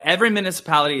Every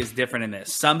municipality is different in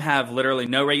this. Some have literally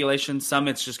no regulations. Some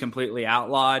it's just completely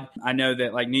outlawed. I know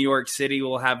that like New York City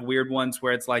will have weird ones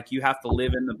where it's like you have to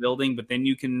live in the building, but then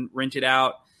you can rent it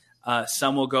out.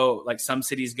 Some will go, like some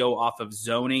cities go off of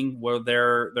zoning where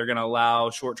they're going to allow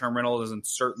short-term rentals in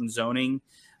certain zoning.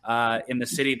 In the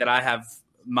city that I have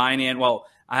mine in, well,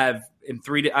 I'm in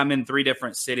 3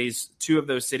 different cities. 2 of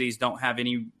those cities don't have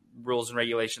any rules and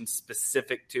regulations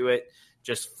specific to it,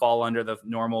 just fall under the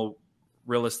normal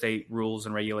real estate rules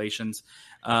and regulations.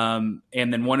 And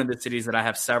then one of the cities that I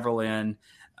have several in,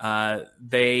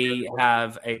 they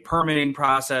have a permitting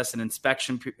process, an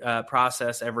inspection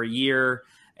process every year.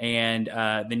 And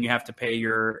then you have to pay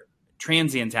your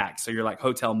transient tax. So you're like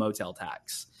hotel motel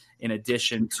tax in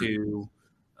addition to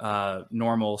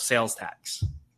normal sales tax.